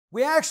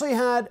We actually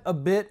had a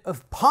bit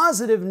of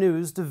positive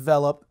news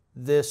develop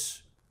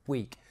this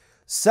week.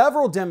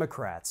 Several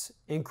Democrats,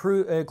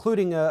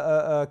 including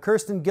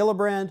Kirsten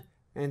Gillibrand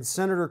and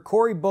Senator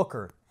Cory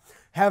Booker,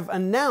 have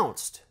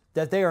announced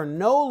that they are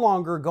no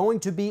longer going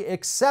to be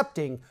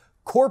accepting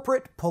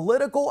corporate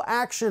political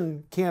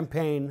action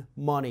campaign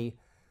money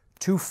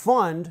to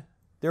fund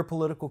their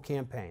political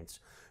campaigns.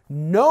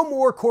 No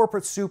more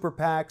corporate super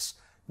PACs,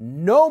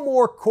 no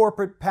more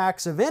corporate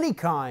PACs of any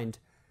kind.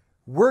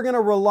 We're going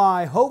to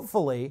rely,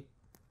 hopefully,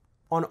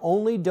 on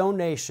only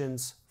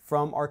donations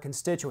from our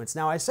constituents.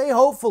 Now, I say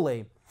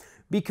hopefully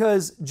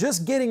because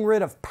just getting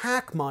rid of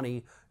PAC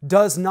money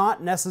does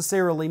not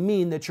necessarily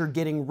mean that you're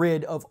getting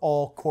rid of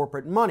all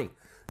corporate money.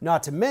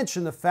 Not to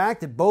mention the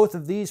fact that both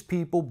of these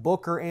people,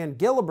 Booker and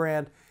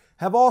Gillibrand,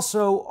 have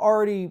also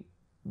already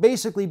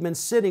basically been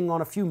sitting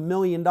on a few $1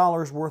 million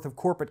worth of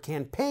corporate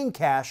campaign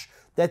cash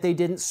that they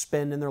didn't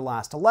spend in their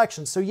last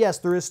election. So yes,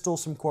 there is still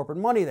some corporate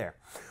money there.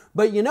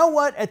 But you know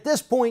what? At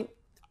this point,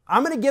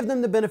 I'm going to give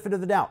them the benefit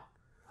of the doubt.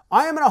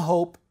 I am going to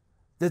hope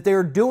that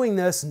they're doing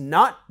this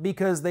not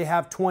because they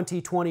have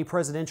 2020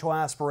 presidential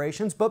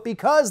aspirations, but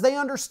because they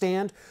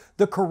understand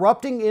the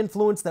corrupting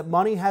influence that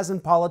money has in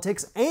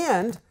politics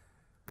and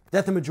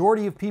that the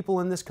majority of people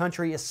in this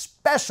country,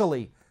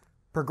 especially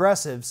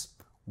progressives,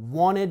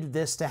 wanted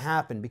this to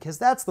happen, because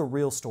that's the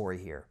real story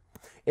here.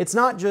 It's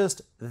not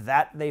just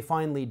that they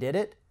finally did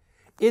it.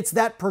 It's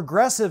that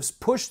progressives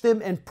pushed them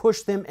and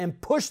pushed them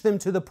and pushed them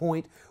to the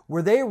point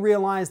where they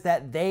realized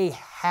that they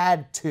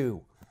had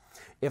to.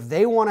 If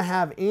they want to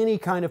have any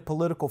kind of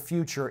political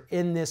future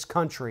in this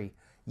country,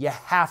 you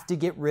have to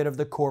get rid of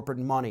the corporate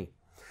money.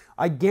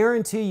 I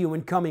guarantee you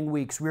in coming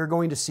weeks, we are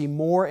going to see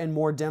more and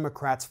more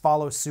Democrats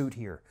follow suit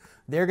here.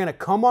 They're going to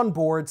come on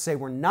board, say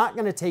we're not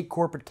going to take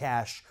corporate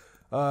cash,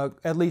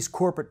 at least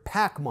corporate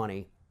PAC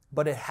money,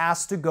 but it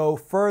has to go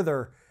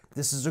further.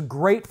 This is a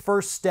great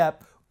first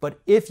step, but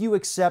if you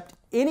accept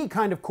any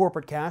kind of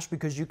corporate cash,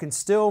 because you can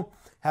still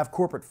have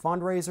corporate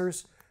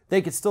fundraisers,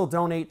 they could still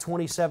donate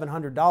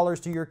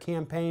 $2,700 to your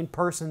campaign,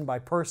 person by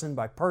person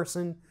by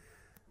person.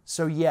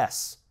 So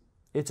yes,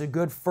 it's a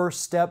good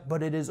first step,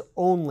 but it is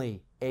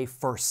only a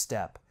first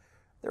step.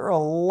 There are a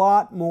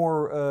lot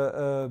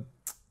more,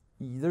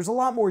 there's a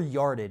lot more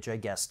yardage, I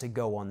guess, to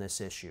go on this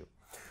issue.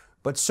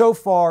 But so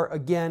far,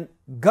 again,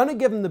 gonna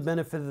give them the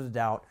benefit of the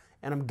doubt,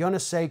 and I'm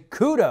gonna say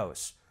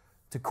kudos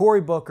to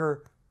Cory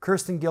Booker,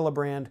 Kirsten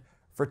Gillibrand,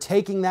 for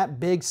taking that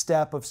big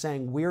step of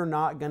saying we're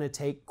not gonna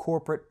take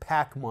corporate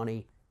PAC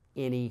money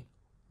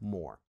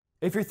anymore.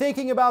 If you're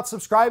thinking about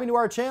subscribing to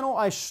our channel,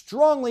 I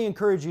strongly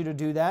encourage you to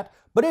do that.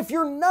 But if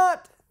you're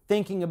not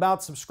thinking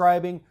about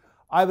subscribing,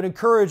 I would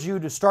encourage you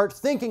to start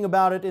thinking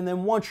about it, and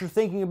then once you're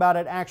thinking about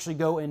it, actually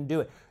go and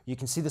do it. You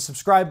can see the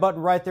subscribe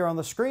button right there on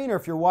the screen, or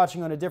if you're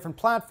watching on a different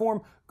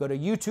platform, go to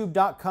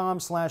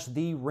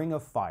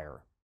youtube.com/theringofFire.